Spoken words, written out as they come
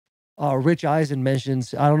Rich Eisen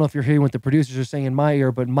mentions, I don't know if you're hearing what the producers are saying in my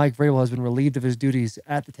ear, but Mike Vrabel has been relieved of his duties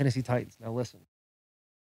at the Tennessee Titans. Now listen,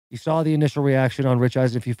 you saw the initial reaction on Rich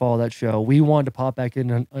Eisen if you follow that show. We wanted to pop back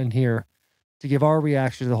in here to give our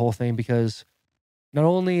reaction to the whole thing because not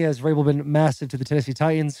only has Vrabel been massive to the Tennessee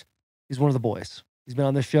Titans, he's one of the boys. He's been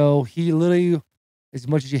on the show. He literally, as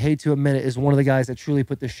much as you hate to admit it, is one of the guys that truly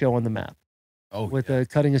put the show on the map. Oh, with yeah.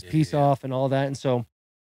 Cutting his piece off and all that. And so,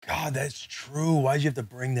 God, that's true. Why'd you have to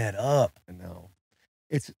bring that up? I know.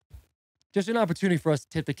 It's just an opportunity for us to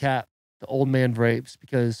tip the cap to old man Vrabes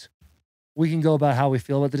because we can go about how we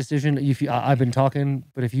feel about the decision. I've been talking,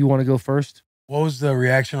 but if you want to go first. What was the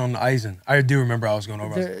reaction on Eisen? I do remember I was going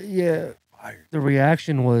over. The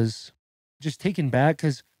reaction was just taken back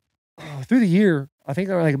because through the year, I think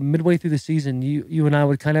like midway through the season, you and I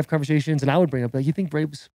would kind of have conversations, and I would bring up like, you think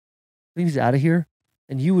Vrabes, he's out of here,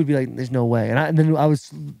 and you would be like, "There's no way," and then I would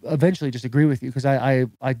eventually just agree with you because I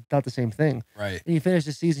thought the same thing. Right. And you finish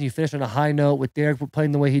the season, you finish on a high note with Derek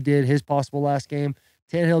playing the way he did, his possible last game,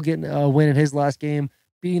 Tannehill getting a win in his last game,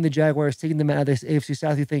 beating the Jaguars, taking them out of this AFC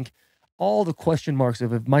South. You think all the question marks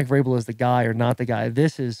of if Mike Vrabel is the guy or not the guy.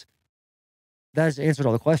 That has answered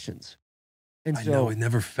all the questions. And I know it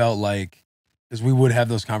never felt like, because we would have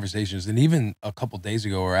those conversations, and even a couple days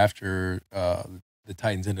ago or after the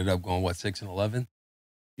Titans ended up going 6-11,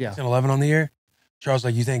 yeah, 6-11 on the year. Charles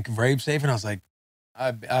like, you think Vrabes safe? And I was like,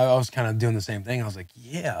 I was kind of doing the same thing. I was like,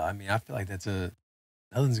 yeah. I mean, I feel like that's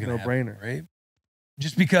nothing's gonna happen, no-brainer, right?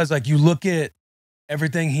 Just because like you look at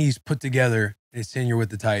everything he's put together in his tenure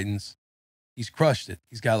with the Titans, he's crushed it.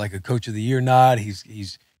 He's got like a Coach of the Year nod. You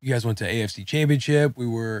guys went to AFC Championship. We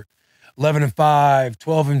were 11-5,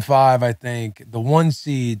 12-5, I think. The 1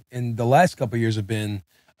 seed in the last couple of years have been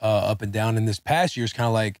up and down. And this past year's kind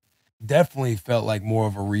of like definitely felt like more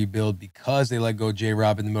of a rebuild because they let go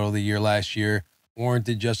J-Rob in the middle of the year last year,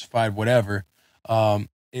 warranted, justified, whatever.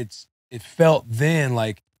 It felt then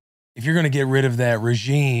like if you're going to get rid of that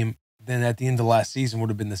regime, then at the end of last season would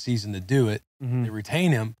have been the season to do it. Mm-hmm. They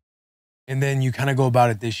retain him. And then you kind of go about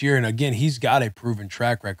it this year. And again, he's got a proven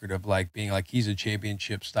track record of like being like he's a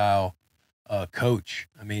championship style coach.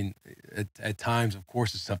 I mean, at times, of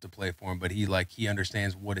course, it's tough to play for him, but he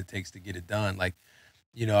understands what it takes to get it done. Like,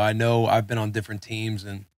 you know I've been on different teams,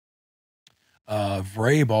 and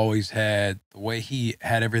Vrabel always had the way he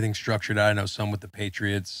had everything structured. I know some with the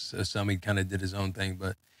Patriots, some he kind of did his own thing,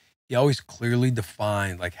 but he always clearly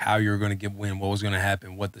defined like how you were going to win, what was going to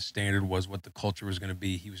happen, what the standard was, what the culture was going to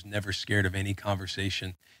be. He was never scared of any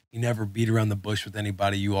conversation. He never beat around the bush with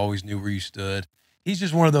anybody. You always knew where you stood. He's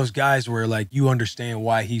just one of those guys where like you understand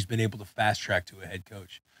why he's been able to fast track to a head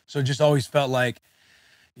coach. So it just always felt like,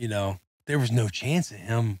 there was no chance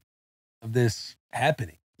of this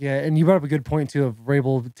happening. Yeah, and you brought up a good point too of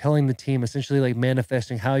Vrabel telling the team essentially like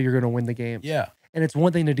manifesting how you're going to win the game. Yeah. And it's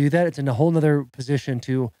one thing to do that. It's in a whole nother position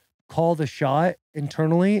to call the shot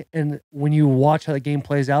internally. And when you watch how the game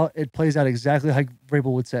plays out, it plays out exactly like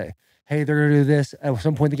Vrabel would say, hey, they're going to do this. At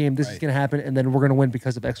some point in the game, this is going to happen. And then we're going to win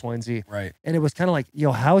because of X, Y, and Z. Right. And it was kind of like,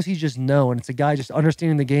 how is he just know? And it's a guy just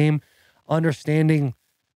understanding the game, understanding,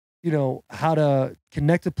 how to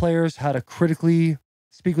connect to players, how to critically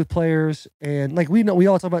speak with players. And like we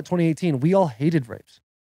all talk about 2018. We all hated Vrabes.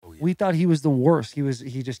 Oh, yeah. We thought he was the worst.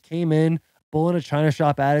 He just came in, bull in a China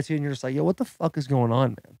shop attitude, and you're just like, what the fuck is going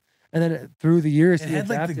on, man? And then through the years, he had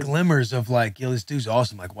like the glimmers of like, this dude's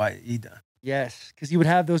awesome. Like, why he done? Yes, because you would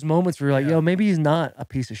have those moments where you're like, maybe he's not a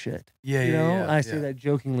piece of shit. Yeah, I say that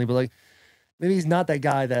jokingly, but like, maybe he's not that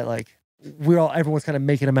guy that like everyone's kind of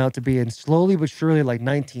making him out to be. And slowly but surely, like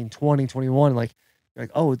 19, 20, 21, like you're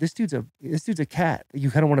like, oh, this dude's a cat that you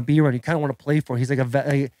kind of want to be around. You kind of want to play for. He's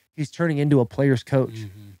like he's turning into a player's coach.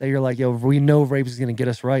 Mm-hmm. That you're like, we know Vrabes is going to get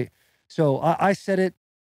us right. So I said it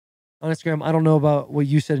on Instagram. I don't know about what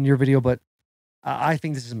you said in your video, but I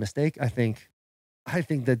think this is a mistake. I think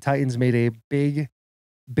the Titans made a big,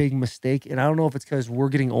 big mistake. And I don't know if it's because we're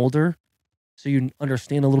getting older, so you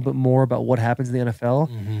understand a little bit more about what happens in the NFL.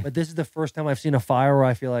 Mm-hmm. But this is the first time I've seen a fire where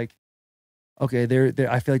I feel like, okay,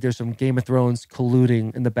 I feel like there's some Game of Thrones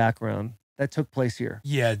colluding in the background that took place here.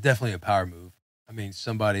 Yeah, definitely a power move. I mean,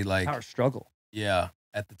 somebody like... Power struggle. Yeah,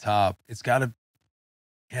 at the top. It's got to...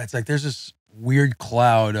 Yeah, it's like there's this weird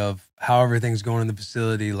cloud of how everything's going in the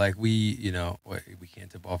facility. Like we can't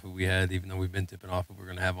tip off what we had, even though we've been tipping off what we're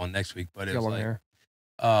going to have on next week. But it was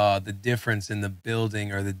like the difference in the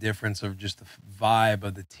building, or the difference of just the vibe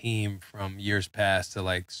of the team from years past to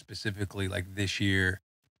like specifically like this year.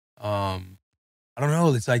 I don't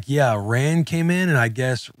know. It's like, Rand came in, and I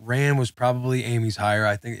guess Rand was probably Amy's hire.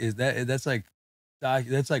 I think that's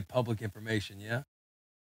like public information. Yeah.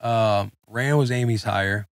 Rand was Amy's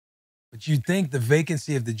hire. But you'd think the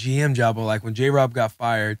vacancy of the GM job, or like when J-Rob got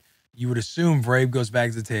fired, you would assume Vrabel goes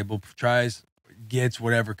back to the table, gets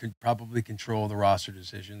whatever, could probably control the roster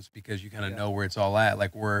decisions because you kind of know where it's all at,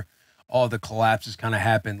 like where all the collapses kind of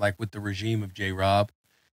happened, like with the regime of J-Rob.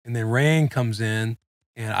 And then Rand comes in,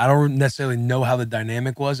 and I don't necessarily know how the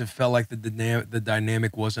dynamic was. It felt like the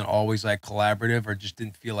dynamic wasn't always like collaborative, or just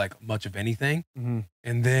didn't feel like much of anything. Mm-hmm.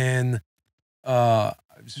 And then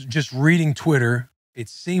just reading Twitter, it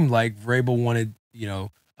seemed like Vrabel wanted,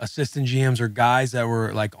 assistant GMs or guys that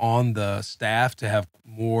were like on the staff to have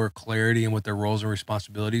more clarity in what their roles and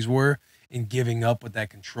responsibilities were, and giving up what that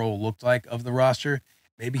control looked like of the roster.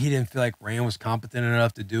 Maybe he didn't feel like Rand was competent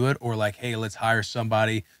enough to do it, or like, hey, let's hire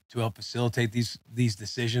somebody to help facilitate these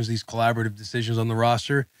decisions, these collaborative decisions on the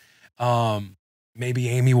roster. Maybe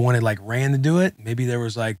Amy wanted like Rand to do it. Maybe there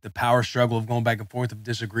was like the power struggle of going back and forth of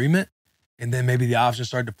disagreement. And then maybe the options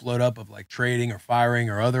started to float up of like trading or firing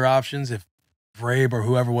or other options if Vrabel or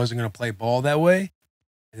whoever wasn't going to play ball that way.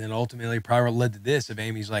 And then ultimately probably led to this if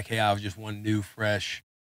Amy's like, hey, I was just a new fresh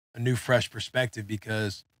perspective,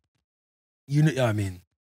 because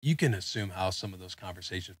you can assume how some of those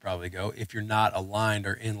conversations probably go if you're not aligned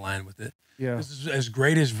or in line with it. Yeah. As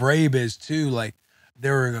great as Vrabel is too, like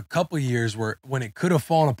there were a couple of years when it could have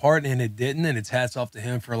fallen apart and it didn't, and it's hats off to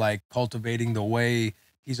him for like cultivating the way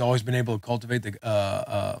he's always been able to cultivate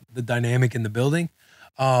the dynamic in the building.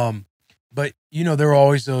 But there are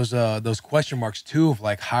always those question marks too of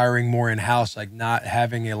like hiring more in-house, like not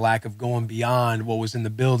having a lack of going beyond what was in the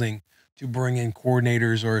building to bring in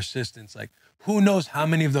coordinators or assistants. Like who knows how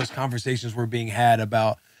many of those conversations were being had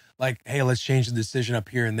about like, hey, let's change the decision up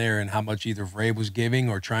here and there, and how much either Vrabel was giving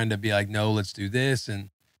or trying to be like, no, let's do this.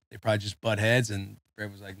 And they probably just butt heads, and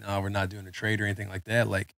Vrabel was like, no, we're not doing a trade or anything like that.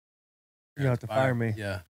 Like, you have to fire me.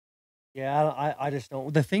 Yeah. Yeah, I just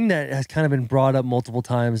don't. The thing that has kind of been brought up multiple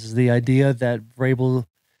times is the idea that Vrabel,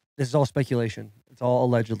 this is all speculation, it's all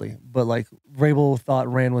allegedly, but like Vrabel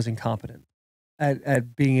thought Rand was incompetent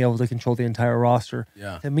at being able to control the entire roster.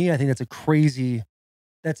 Yeah. To me, I think that's a crazy,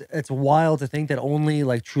 it's wild to think that only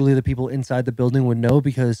like truly the people inside the building would know,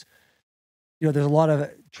 because there's a lot of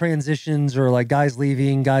transitions or like guys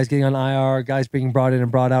leaving, guys getting on IR, guys being brought in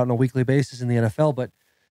and brought out on a weekly basis in the NFL, but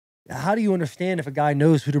how do you understand if a guy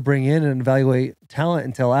knows who to bring in and evaluate talent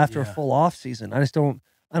until after a full off season? I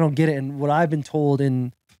don't get it. And what I've been told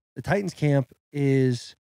in the Titans camp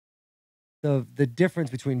is the difference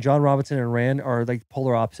between John Robinson and Rand are like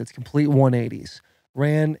polar opposites, complete 180s.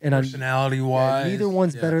 Rand and personality wise, neither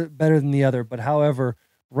one's better than the other. But however,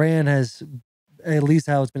 Rand has, at least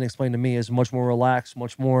how it's been explained to me, is much more relaxed,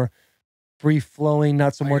 much more free flowing,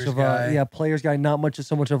 not so much of a players guy, not much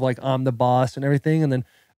so much of like I'm the boss and everything. And then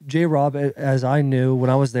J-Rob, as I knew when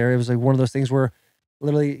I was there, it was like one of those things where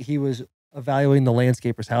literally he was evaluating the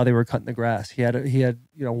landscapers, how they were cutting the grass. He had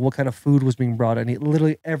what kind of food was being brought in. He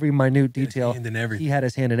literally every minute detail. He had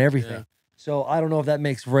his hand in everything. Yeah. So I don't know if that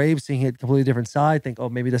makes Vrabes, seeing it a completely different side, think, oh,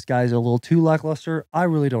 maybe this guy's a little too lackluster. I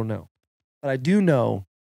really don't know. But I do know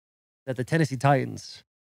that the Tennessee Titans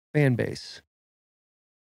fan base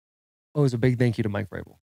owes a big thank you to Mike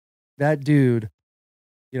Vrabel. That dude,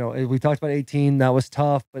 we talked about 18, that was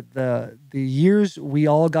tough, but the years we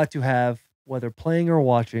all got to have, whether playing or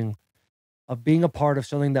watching, of being a part of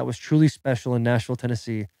something that was truly special in Nashville,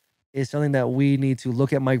 Tennessee, is something that we need to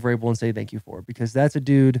look at Mike Vrabel and say thank you for, because that's a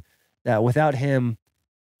dude that without him,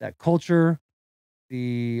 that culture,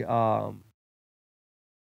 the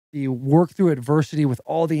work through adversity with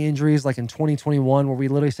all the injuries, like in 2021, where we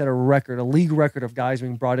literally set a league record of guys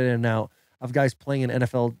being brought in and out, of guys playing in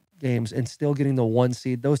NFL games and still getting the 1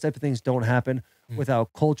 seed. Those type of things don't happen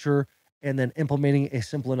without culture and then implementing a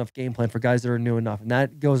simple enough game plan for guys that are new enough. And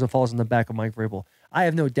that goes and falls in the back of Mike Vrabel. I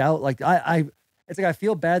have no doubt. Like it's like I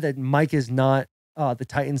feel bad that Mike is not the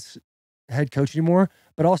Titans head coach anymore,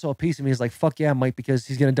 but also a piece of me is like, fuck yeah, Mike, because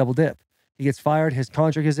he's going to double dip. He gets fired. His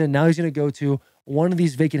contract is in. Now he's going to go to one of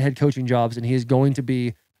these vacant head coaching jobs, and he is going to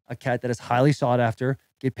be a cat that is highly sought after,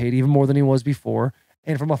 get paid even more than he was before.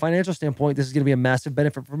 And from a financial standpoint, this is going to be a massive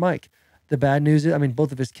benefit for Mike. The bad news is,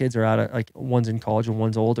 both of his kids are out of, like, one's in college and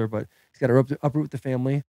one's older, but he's got to uproot the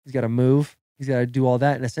family. He's got to move. He's got to do all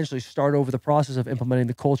that and essentially start over the process of implementing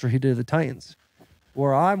the culture he did at the Titans.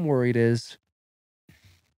 Where I'm worried is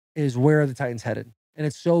where are the Titans headed? And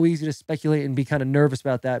it's so easy to speculate and be kind of nervous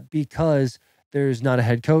about that because there's not a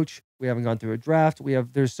head coach. We haven't gone through a draft.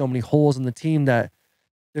 There's so many holes in the team that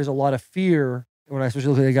there's a lot of fear. When I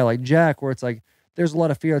especially look at a guy like Jack, where it's like, there's a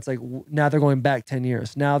lot of fear. It's like, now they're going back 10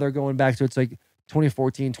 years. Now they're going back to, it's like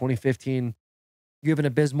 2014, 2015. You have an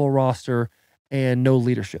abysmal roster and no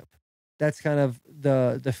leadership. That's kind of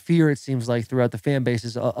the fear, it seems like, throughout the fan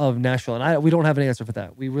bases of Nashville, and we don't have an answer for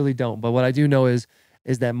that. We really don't. But what I do know is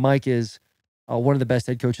that Mike is one of the best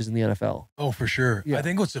head coaches in the NFL. Oh, for sure. Yeah. I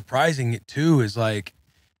think what's surprising too is like,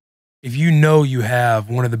 if you know you have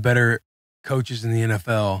one of the better coaches in the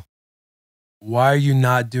NFL, why are you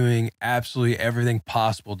not doing absolutely everything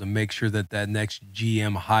possible to make sure that that next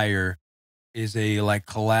GM hire is a like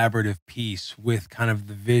collaborative piece with kind of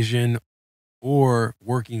the vision or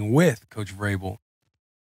working with Coach Vrabel?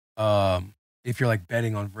 If you're like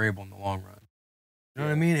betting on Vrabel in the long run, you know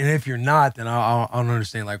what I mean? And if you're not, then I don't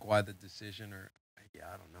understand like why the decision, or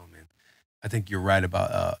I don't know, man. I think you're right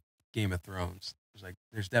about Game of Thrones.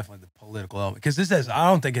 There's definitely the political element, because I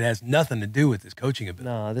don't think it has nothing to do with his coaching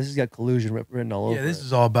ability. No, this has got collusion written all over. Yeah, this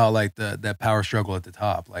is all about like that power struggle at the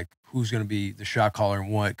top, like who's going to be the shot caller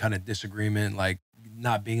and what kind of disagreement, like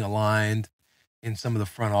not being aligned in some of the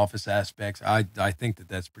front office aspects. I think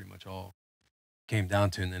that's pretty much all came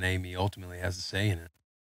down to, and then Amy ultimately has a say in it.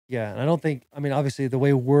 Yeah, and I don't think, I mean, obviously the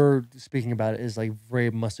way we're speaking about it is like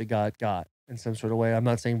Vrabe must have got in some sort of way. I'm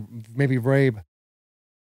not saying maybe Vrabe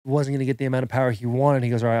wasn't going to get the amount of power he wanted. He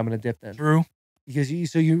goes, all right, I'm going to dip then. True. Because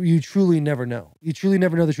you truly never know. You truly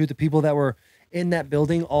never know the truth. The people that were in that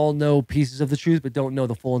building all know pieces of the truth, but don't know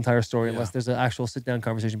the full entire story unless there's an actual sit-down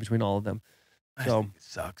conversation between all of them. So it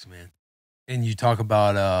sucks, man. And you talk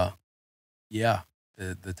about,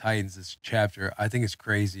 the Titans, this chapter, I think it's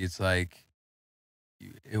crazy. It's like,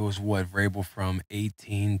 it was what, Vrabel from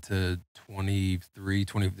 18 to 23,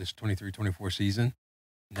 24 season.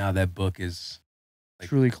 Now that book is like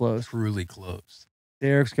truly closed. Truly closed.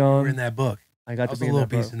 Derek's gone. You were in that book. I got to be a little in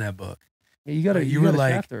piece in that book. Yeah, you got a you were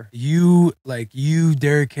like chapter. you,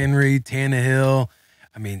 Derrick Henry, Tannehill.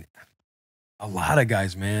 I mean, a lot of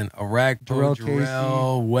guys, man.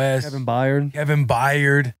 Jarrell, West, Kevin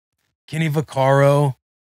Byard, Kenny Vaccaro,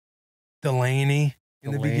 Delaney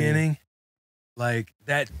in the beginning. Like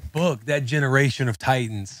that book, that generation of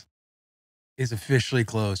Titans is officially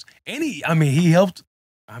closed. And he helped.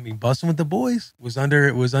 Bussin' With The Boys was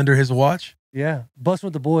under his watch. Yeah, Bussin'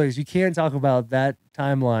 With The Boys. You can't talk about that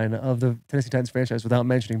timeline of the Tennessee Titans franchise without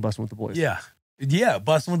mentioning Bussin' With The Boys. Yeah,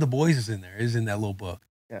 Bussin' With The Boys is in there. Is in that little book.